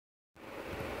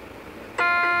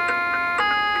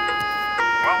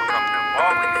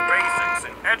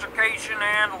education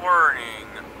and learning.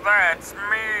 That's me.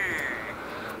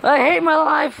 I hate my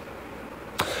life.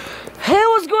 Hey,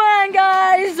 what's going on,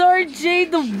 guys?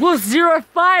 RJ the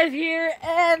Wolf05 here,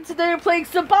 and today we're playing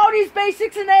some Baldi's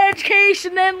Basics in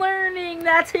Education and Learning.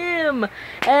 That's him.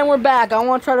 And we're back. I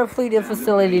want to try to flee the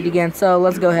facility again, so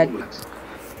let's go ahead.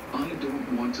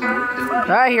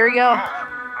 Alright, here we go.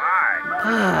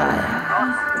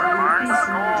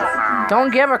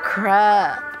 Don't give a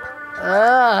crap.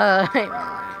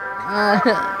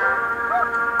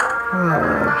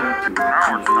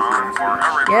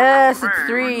 Yes, it's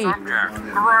 3.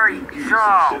 Great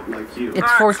job.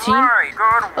 It's 14.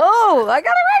 Oh, I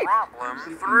got it right.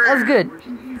 That's good.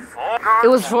 It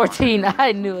was 14.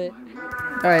 I knew it.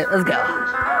 Alright, let's go.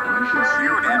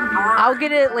 I'll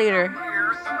get it later.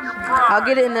 I'll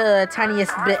get it in the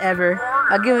tiniest bit ever.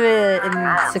 I'll give it in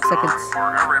 6 seconds.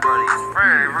 Everybody's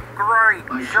favorite. Great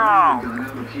job.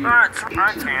 That's,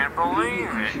 I can't believe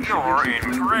it. You're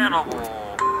incredible.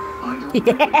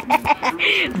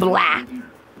 Blah.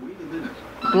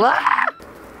 Blah.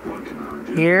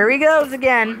 Here he goes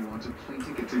again.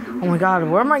 Oh my god,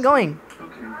 where am I going?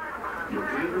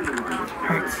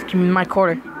 Alright, give me my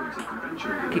quarter.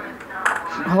 Okay.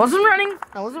 I wasn't running.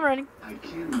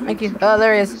 Thank you. Oh,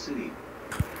 there he is.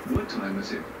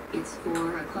 It's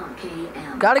 4 o'clock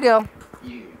a.m. Gotta go.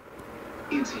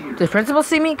 Did the principal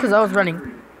see me? Because I was running.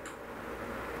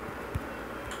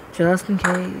 Just in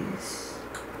case.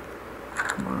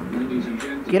 Come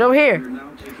on. Get over here.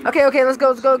 Okay, let's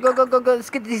go. Let's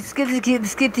get these.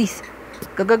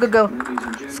 Go.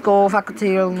 School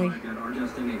faculty only.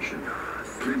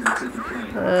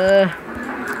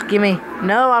 Gimme.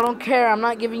 No, I don't care. I'm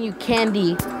not giving you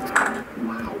candy.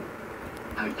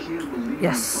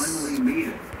 Yes.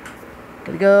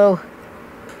 Gotta go.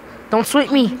 Don't sweep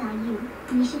me.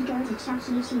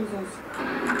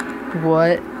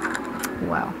 What?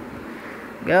 Wow.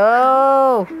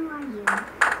 Go.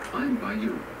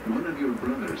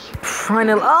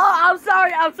 Finally. Oh,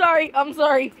 I'm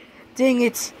sorry. Dang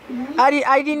it.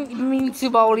 I didn't mean to,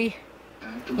 Baldi.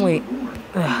 Wait.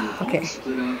 Okay.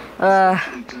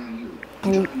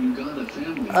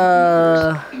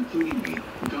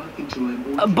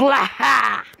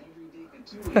 Blah.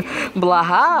 Blah.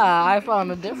 I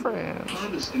found a difference.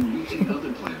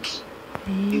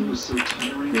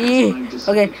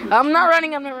 Okay, I'm not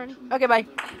running. Okay, bye.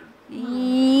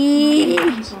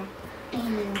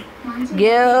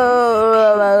 Go.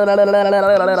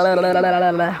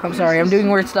 I'm sorry, I'm doing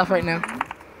weird stuff right now.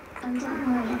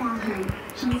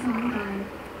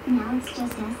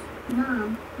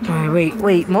 Alright,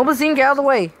 wait. Mobazine, get out of the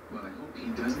way.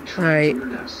 Alright.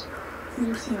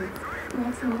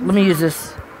 Let me use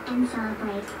this.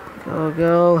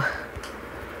 Go.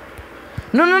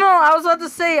 No. I was about to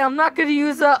say, I'm not going to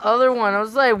use that other one. I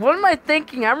was like, what am I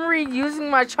thinking? I'm reusing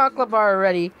my chocolate bar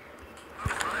already.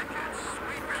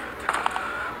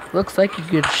 Looks like you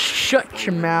could shut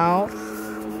your mouth.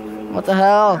 What the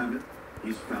hell?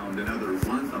 He's found another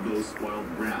one of those spoiled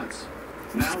brats.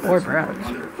 Spoiled brats.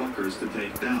 To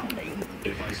take down.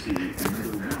 If I see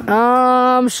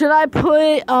another one. Should I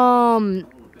put,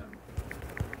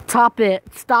 top it,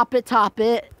 stop it, top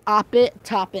it, op it,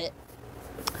 top it.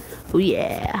 Oh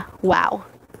yeah. Wow.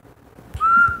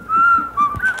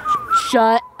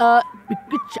 Shut up.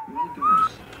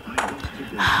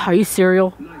 Are you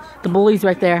cereal? The bully's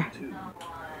right there.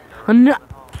 Oh,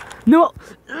 no.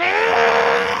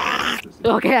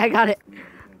 Okay, I got it.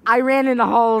 I ran in the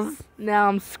halls. Now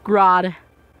I'm screwed.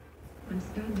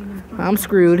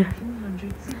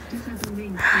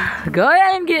 Go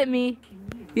ahead and get me.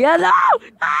 Yeah, no!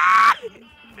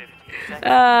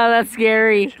 That's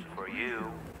scary.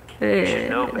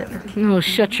 No,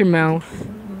 shut your mouth.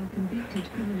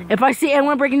 If I see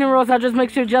anyone breaking the rules, I'll just make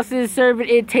sure justice is served.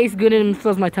 It tastes good and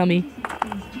fills my tummy.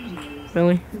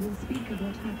 Really?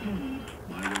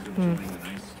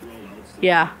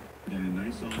 Yeah.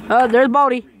 Oh, there's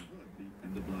Baldi.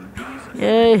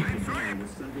 Yay.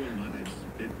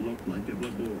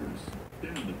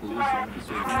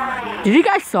 Did you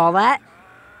guys saw that?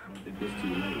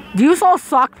 Do you saw a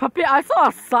sock puppet? I saw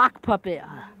a sock puppet.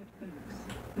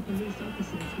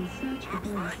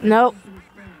 Nope.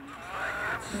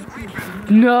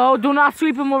 No, do not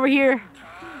sweep him over here.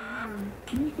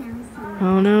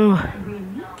 Oh no.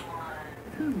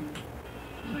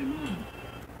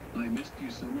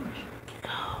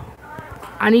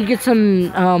 I need to get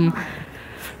some,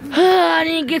 I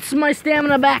need to get my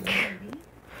stamina back.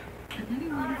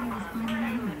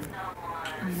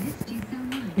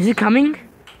 Is he coming?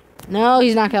 No,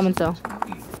 he's not coming, so.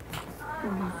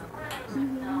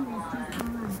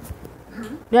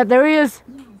 Yeah, there he is.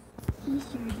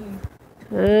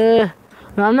 No,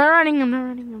 I'm not running.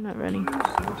 I'm not running.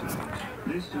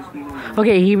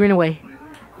 Okay, he ran away.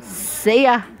 See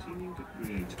ya.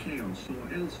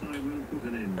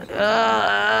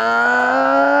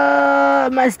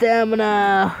 My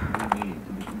stamina.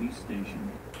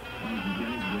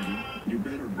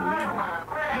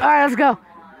 Alright, let's go.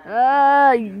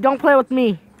 Don't play with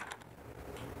me.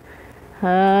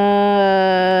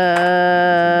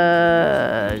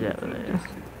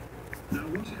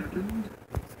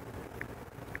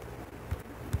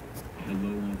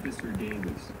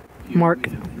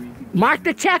 Mark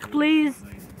the check, please.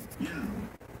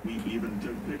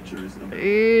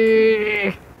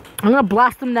 I'm gonna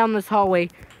blast them down this hallway.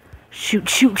 Shoot.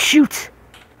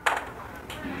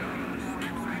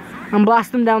 I'm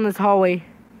blasting them down this hallway.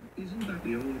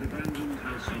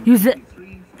 Use it.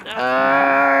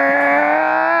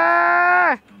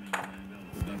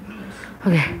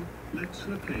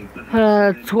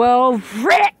 12.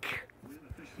 Frick!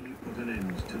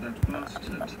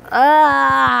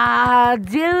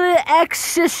 Do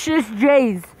exorcist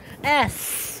J's.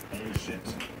 S.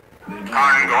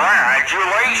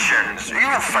 Congratulations!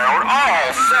 You found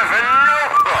all 7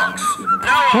 notebooks.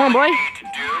 Now Come on, boy. all you need to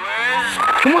do is...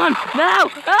 Come on, now!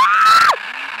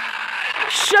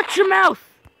 Shut your mouth!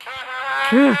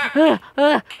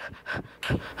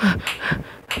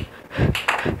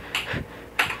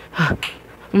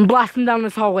 I'm blasting down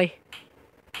this hallway.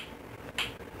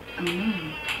 He'll be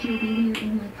here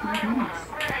in like 5 minutes.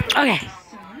 Okay.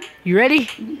 You ready?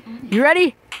 You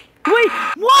ready? Wait,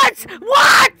 what?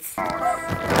 What?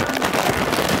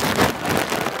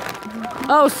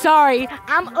 Oh, sorry.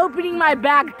 I'm opening my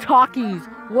bag talkies.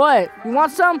 What? You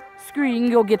want some? Screw you, you can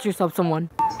go get yourself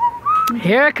someone.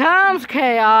 Here comes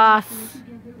chaos.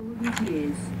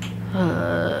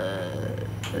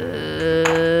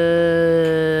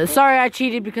 Sorry, I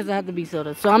cheated because I had to be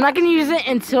soda. So I'm not gonna use it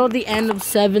until the end of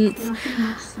 7th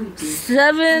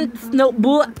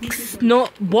notebooks.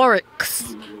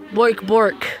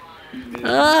 Bork.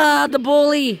 The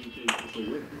bully.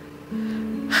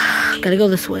 Gotta go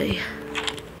this way.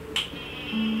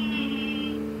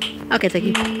 Okay, thank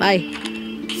you. Bye.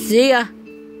 See ya.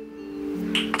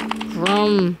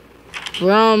 I'm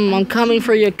coming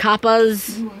for your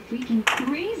kappas. You are freaking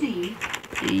crazy.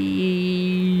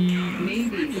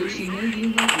 Maybe, but you know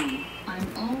you love me. I'm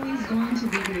always going to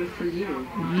be there for you.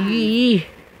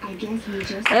 I guess we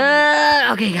just...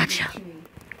 Okay, gotcha.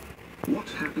 What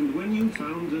happened when you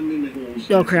found them in the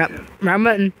halls? Oh crap. Wrong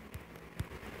button.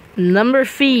 Number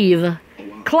 5.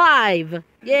 Clive.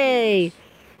 Yay.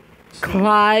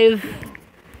 Clive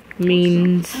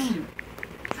means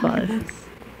 5.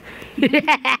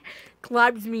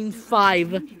 Clives means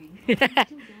 5.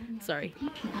 Sorry.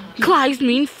 Clives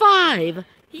mean 5.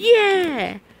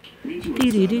 Yeah.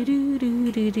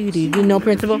 No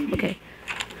principal? Okay.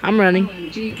 I'm running. Oh,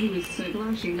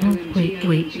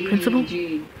 wait. Principal?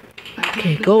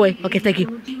 Okay, go away. Okay, thank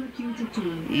you.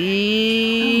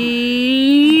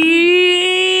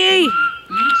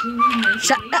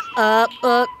 Shut up.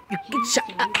 You can shut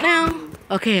up now.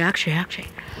 Okay, actually.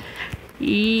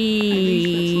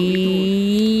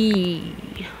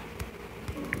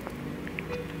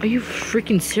 Are you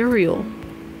freaking cereal?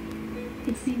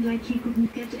 It seemed like he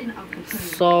couldn't get an outcome.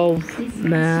 Solve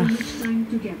math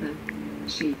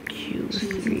Q3.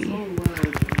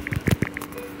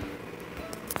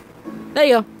 There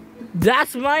you go.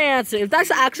 That's my answer. If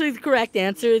that's actually the correct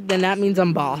answer, then that means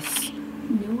I'm boss.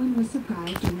 No one was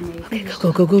surprised when they Okay,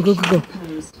 go.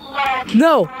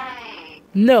 No,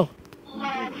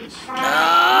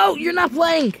 you're not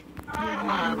playing.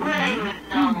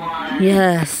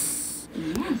 Yes.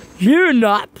 You're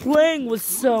not playing with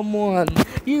someone.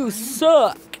 You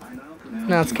suck.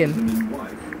 No, it's kidding.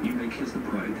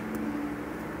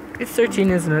 It's 13,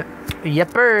 isn't it?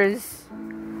 Yepers.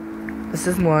 This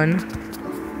is 1.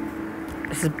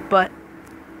 This is butt.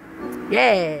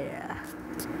 Yeah.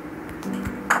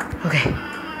 Okay.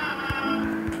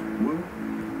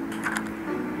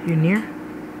 You near?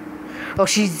 Oh,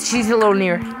 she's a little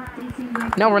near.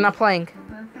 No, we're not playing.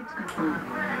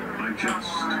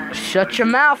 Shut your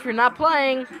mouth, you're not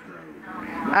playing.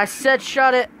 I said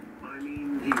shut it.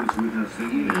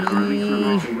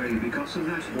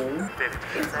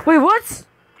 Wait, what?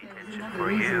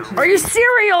 Are you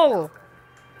cereal?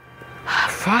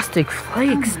 Frosted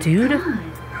Flakes, dude.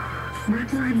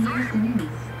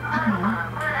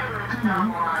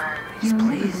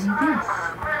 Please.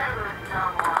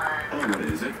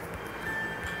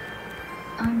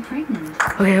 I'm pregnant.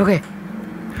 Okay.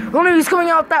 Oh no, he's coming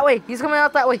out that way. This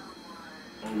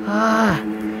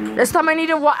time I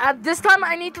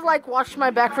need to like watch my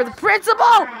back for the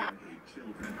principal.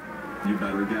 You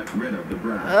better get rid of the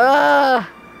bread. I'm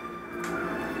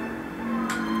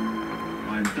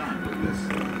done with this.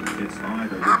 It's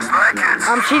either Looks like it's...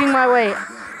 I'm cheating my way.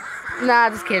 Nah,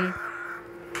 just kidding.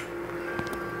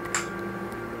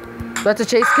 Let the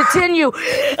chase continue.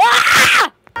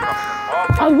 Ah!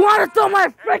 I want to throw my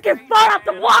freaking phone out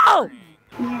the wall.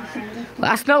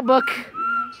 Last notebook. Don't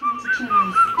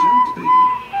be. I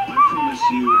promise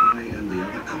you I and the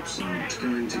other cops aren't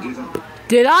going to give up.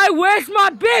 Did I waste my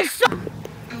big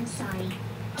I'm sorry.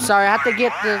 Sorry, I have to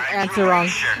get the answer wrong.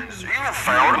 You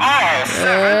failed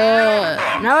all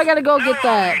Now I gotta go get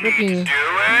that freaking...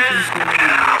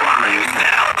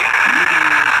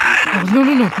 Oh,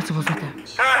 no. Principal's right there.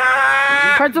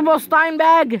 Principal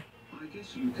Steinbag.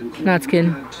 No, it's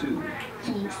kidding.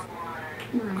 Thanks.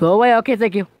 Go away. Okay,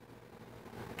 thank you.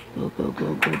 Go.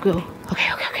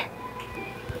 Okay.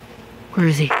 Where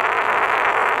is he?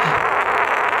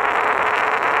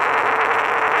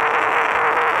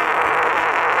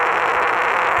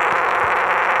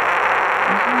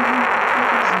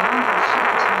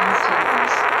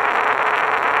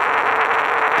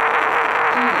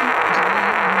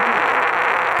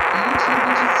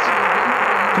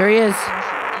 There he is.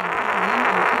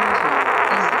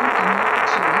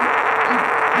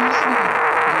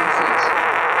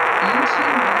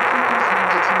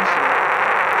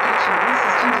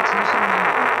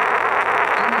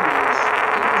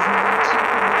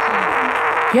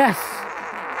 Yes.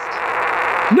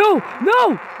 No.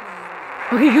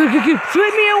 Okay, good.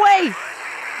 Shoot me away.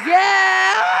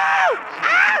 Yeah.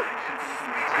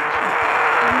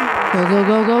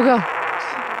 Go.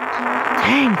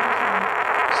 Dang.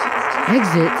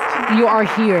 Exit. You are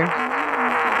here.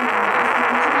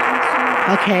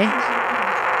 Okay.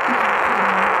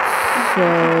 So.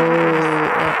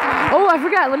 Oh, I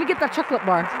forgot. Let me get that chocolate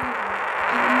bar.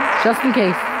 Just in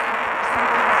case.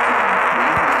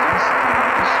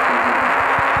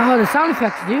 Oh, the sound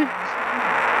effects, dude.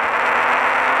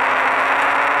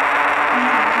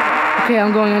 Okay,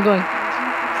 I'm going. Oh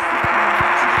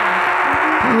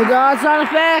god, sound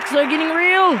effects are getting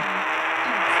real.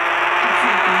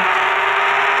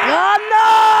 Oh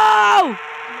no!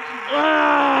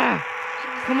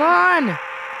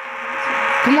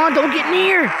 Come on, don't get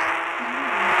near.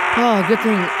 Oh, good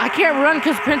thing. I can't run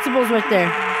because Principal's right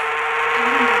there.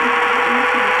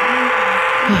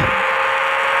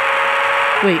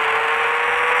 Wait.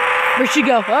 Where'd she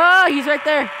go? Oh, he's right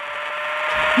there.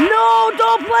 No,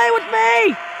 don't play with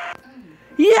me!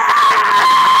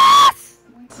 Yes!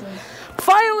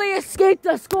 Finally escaped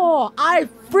the school. I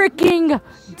freaking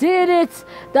did it.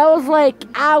 That was like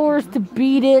hours to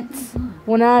beat it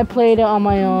when I played it on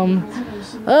my own.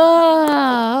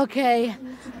 Okay.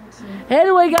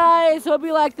 Anyway, guys, hope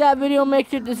you liked that video. Make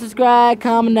sure to subscribe,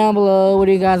 comment down below. What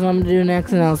do you guys want me to do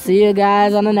next? And I'll see you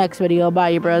guys on the next video. Bye,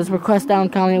 you bros. Request down,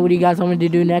 comment. What do you guys want me to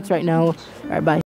do next right now? All right, bye.